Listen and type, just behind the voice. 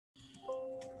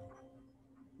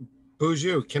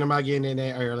Bonjour, Kinamagi and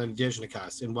Ireland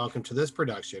Dignicast, and welcome to this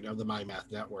production of the My Math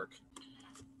Network.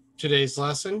 Today's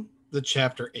lesson, the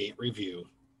Chapter 8 review.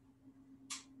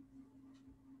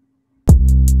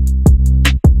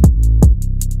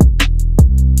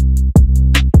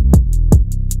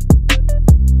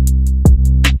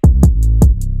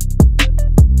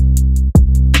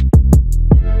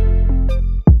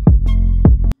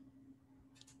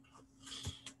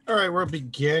 All right, we'll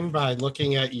begin by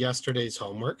looking at yesterday's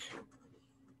homework.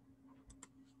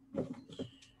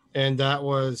 And that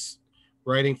was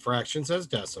writing fractions as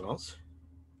decimals.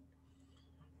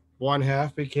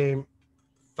 1/2 became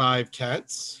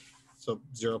 5/10, so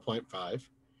 0.5.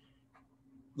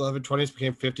 11/20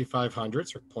 became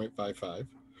 55/100, or 0.55.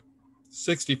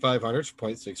 65/100,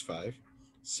 0.65.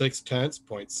 6/10,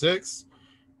 0.6.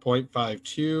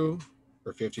 0.52,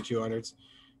 or 52/100,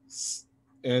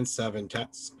 and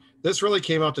 7/10. This really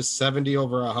came out to 70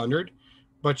 over 100,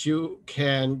 but you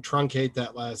can truncate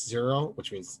that last zero,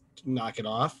 which means knock it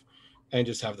off, and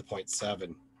just have the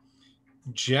 0.7.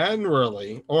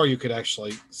 Generally, or you could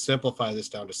actually simplify this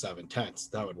down to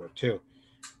 7/10. That would work too.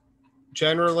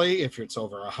 Generally, if it's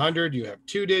over 100, you have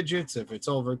 2 digits. If it's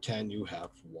over 10, you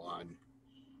have 1.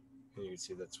 And you can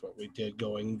see that's what we did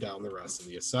going down the rest of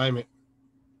the assignment.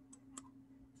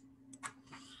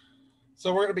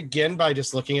 So we're going to begin by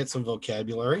just looking at some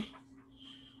vocabulary.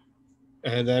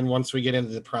 And then once we get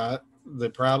into the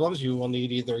problems, you will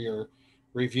need either your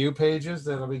review pages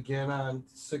that'll begin on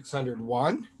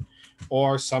 601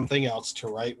 or something else to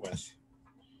write with.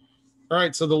 All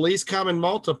right, so the least common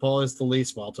multiple is the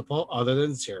least multiple other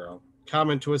than 0,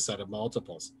 common to a set of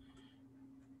multiples.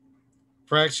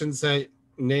 Fractions that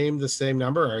name the same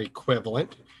number are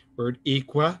equivalent. Word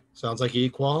equa sounds like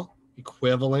equal.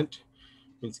 Equivalent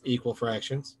means equal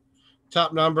fractions.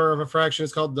 Top number of a fraction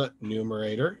is called the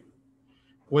numerator.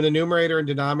 When the numerator and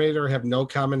denominator have no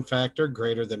common factor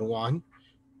greater than 1,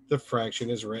 the fraction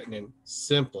is written in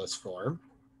simplest form.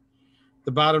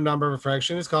 The bottom number of a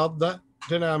fraction is called the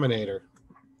denominator.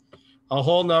 A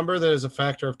whole number that is a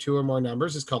factor of 2 or more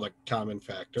numbers is called a common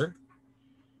factor.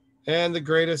 And the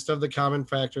greatest of the common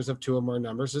factors of 2 or more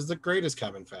numbers is the greatest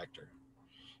common factor.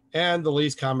 And the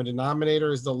least common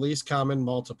denominator is the least common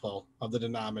multiple of the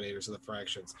denominators of the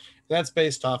fractions. That's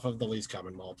based off of the least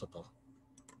common multiple.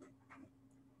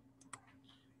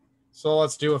 So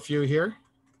let's do a few here.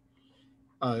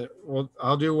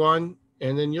 I'll do one,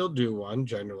 and then you'll do one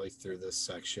generally through this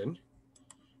section,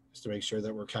 just to make sure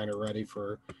that we're kind of ready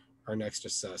for our next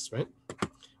assessment.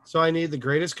 So I need the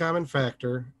greatest common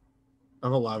factor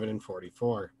of 11 and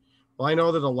 44. Well, I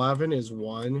know that 11 is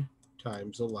 1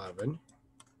 times 11.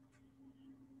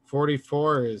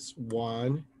 44 is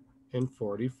 1 and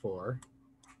 44.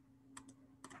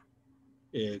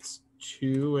 It's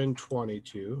 2 and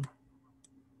 22.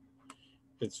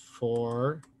 It's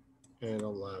 4 and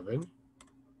 11.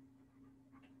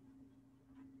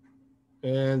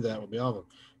 And that will be all of them.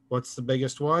 What's the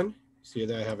biggest one? See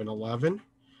that I have an 11.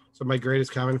 So my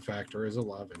greatest common factor is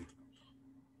 11.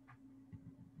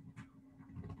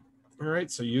 All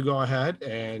right, so you go ahead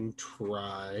and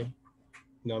try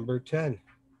number 10.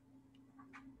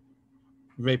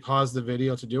 You may pause the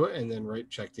video to do it and then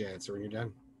check the answer when you're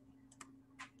done.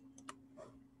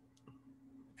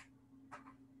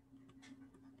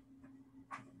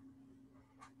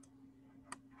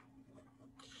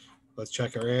 Let's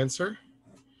check our answer.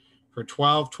 For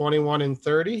 12, 21, and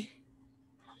 30,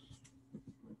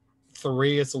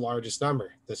 3 is the largest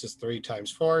number. This is 3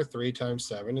 times 4, 3 times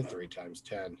 7, and 3 times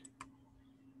 10.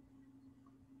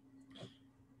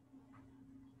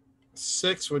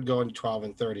 6 would go into 12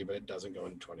 and 30, but it doesn't go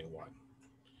into 21.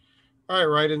 All right,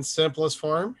 write in simplest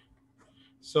form.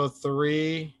 So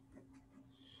 3,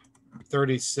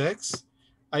 36.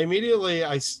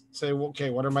 I say, well, okay,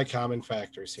 what are my common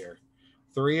factors here?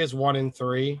 3 is 1 and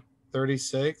 3.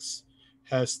 36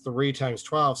 has 3 times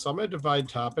 12. So I'm going to divide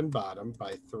top and bottom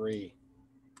by 3.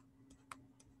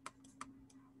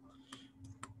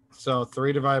 So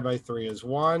 3 divided by 3 is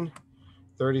 1.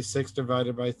 36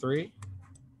 divided by 3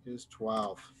 is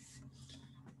 12.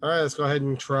 All right, let's go ahead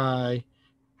and try.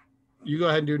 You go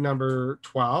ahead and do number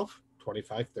 12,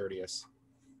 25/30.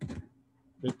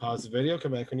 Pause the video,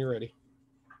 come back when you're ready.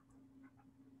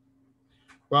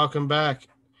 Welcome back.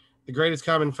 The greatest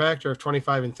common factor of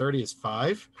 25 and 30 is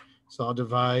 5. So I'll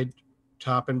divide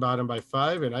top and bottom by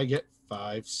 5, and I get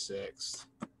 5/6.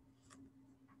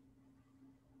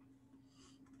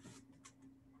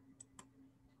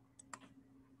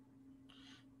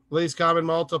 Least common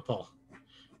multiple.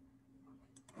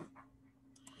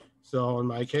 So in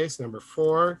my case, number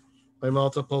 4, my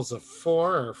multiples of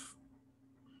 4 are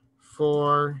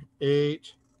 4,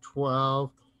 8,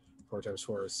 12. 4 times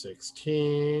 4 is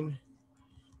 16.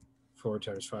 4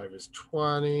 times 5 is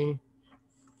 20.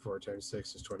 4 times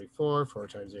 6 is 24. 4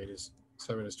 times 8 is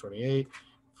 7 is 28.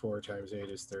 4 times 8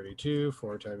 is 32.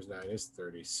 4 times 9 is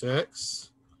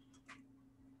 36.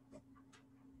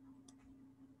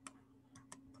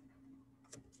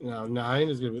 Now 9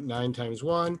 is going to be 9 times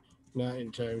 1,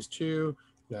 9 times 2,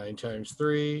 9 times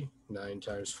 3, 9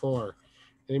 times 4.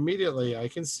 And immediately I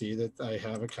can see that I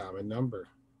have a common number.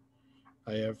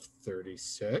 I have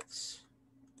 36.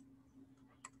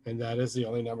 And that is the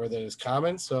only number that is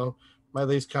common. So my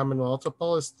least common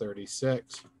multiple is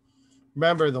 36.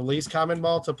 Remember, the least common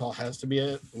multiple has to be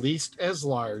at least as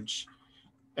large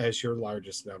as your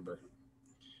largest number.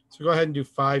 So go ahead and do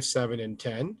 5, 7, and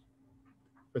 10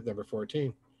 with number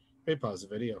 14. Let me pause the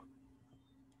video.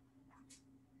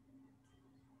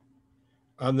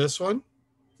 On this one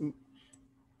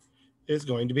is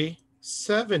going to be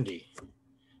 70.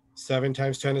 7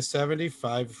 times 10 is 70.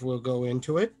 5 will go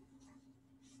into it.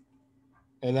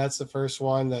 And that's the first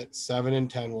one that 7 and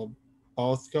 10 will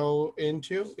both go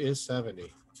into is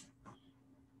 70.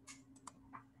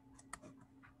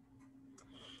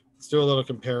 Let's do a little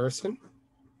comparison.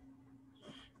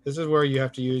 This is where you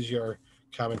have to use your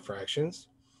common fractions,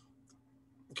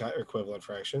 equivalent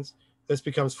fractions. This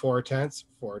becomes 4/10.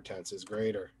 4/10 is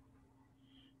greater.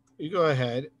 You go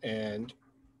ahead and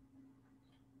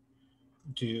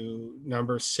do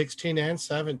numbers 16 and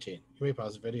 17. Let me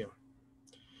pause the video.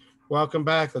 Welcome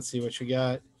back. Let's see what you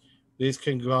got. These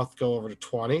can both go over to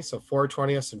 20. So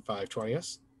 4/20ths and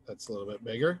 5/20ths. That's a little bit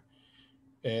bigger.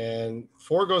 And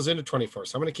 4 goes into 24.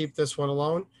 So I'm going to keep this one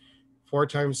alone. 4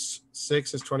 times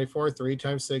 6 is 24. 3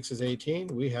 times 6 is 18.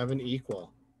 We have an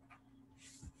equal.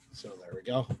 So there we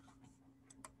go.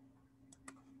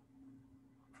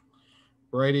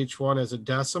 Write each one as a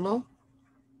decimal.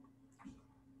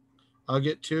 I'll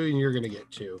get 2 and you're going to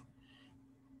get 2.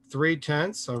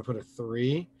 3/10. So I'm going to put a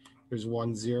 3. There's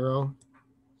 1 0.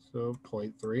 So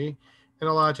 0.3. And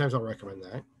a lot of times I'll recommend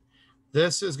that.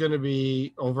 This is going to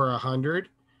be over 100.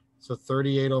 So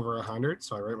 38 over 100.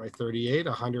 So I write my 38.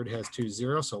 100 has 2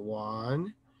 zeros. So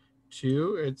 1,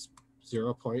 2, it's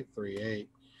 0.38.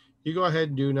 You go ahead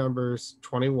and do numbers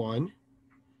 21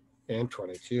 and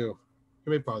 22.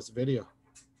 Let me pause the video.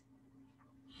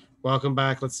 Welcome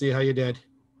back. Let's see how you did.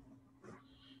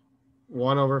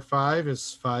 1 over 5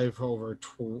 is 20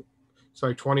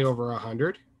 over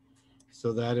 100.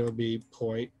 So that it would be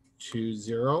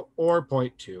 0.20 or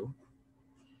 0.2.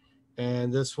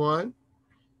 And this one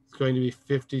is going to be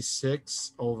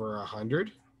 56 over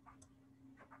 100.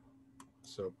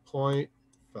 So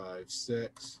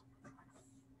 0.56.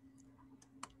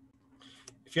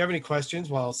 If you have any questions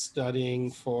while studying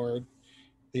for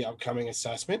the upcoming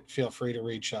assessment, feel free to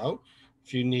reach out.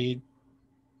 If you need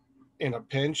in a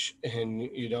pinch and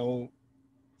you don't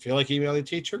feel like emailing a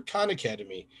teacher, Khan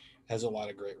Academy has a lot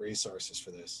of great resources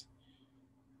for this.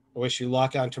 I wish you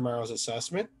luck on tomorrow's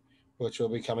assessment, which will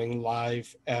be coming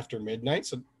live after midnight.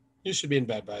 So you should be in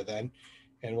bed by then.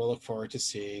 And we'll look forward to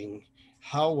seeing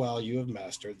how well you have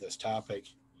mastered this topic.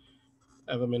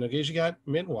 Eva Minogijigat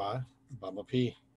Minwa Baba P.